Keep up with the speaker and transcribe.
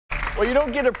Well, you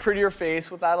don't get a prettier face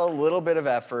without a little bit of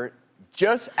effort.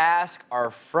 Just ask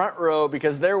our front row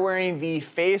because they're wearing the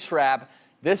face wrap.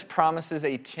 This promises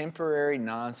a temporary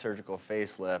non-surgical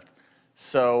facelift.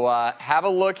 So have a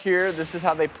look here. This is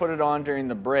how they put it on during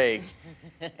the break.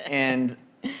 And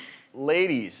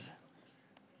ladies,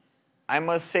 I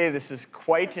must say this is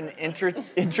quite an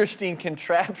interesting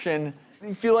contraption.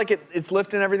 You feel like it's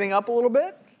lifting everything up a little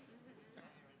bit?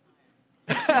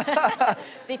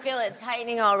 They feel it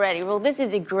tightening already. Well, this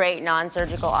is a great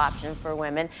non-surgical option for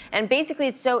women. And basically,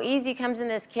 it's so easy. It comes in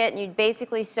this kit, and you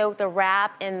basically soak the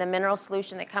wrap in the mineral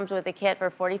solution that comes with the kit for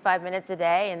 45 minutes a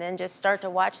day, and then just start to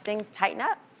watch things tighten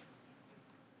up.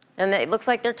 And it looks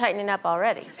like they're tightening up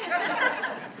already.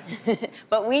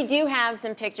 But we do have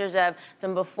some pictures of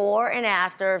some before and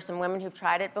after of some women who've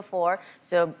tried it before.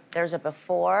 So there's a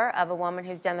before of a woman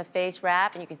who's done the face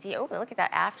wrap, and you can see, oh, look at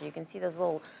that after. You can see those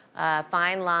little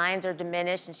fine lines are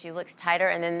diminished, and she looks tighter.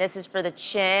 And then this is for the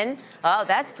chin. Oh,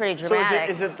 that's pretty dramatic.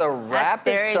 So is it the wrap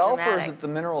itself, or is it the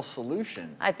mineral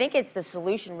solution? I think it's the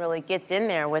solution really gets in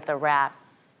there with the wrap.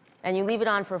 And you leave it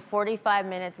on for 45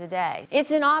 minutes a day. It's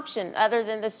an option other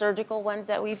than the surgical ones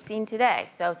that we've seen today.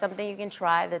 So something you can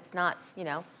try that's not, you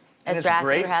know, as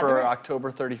drastic. And it's great for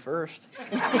October 31st.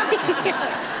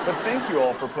 But thank you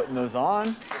all for putting those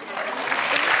on.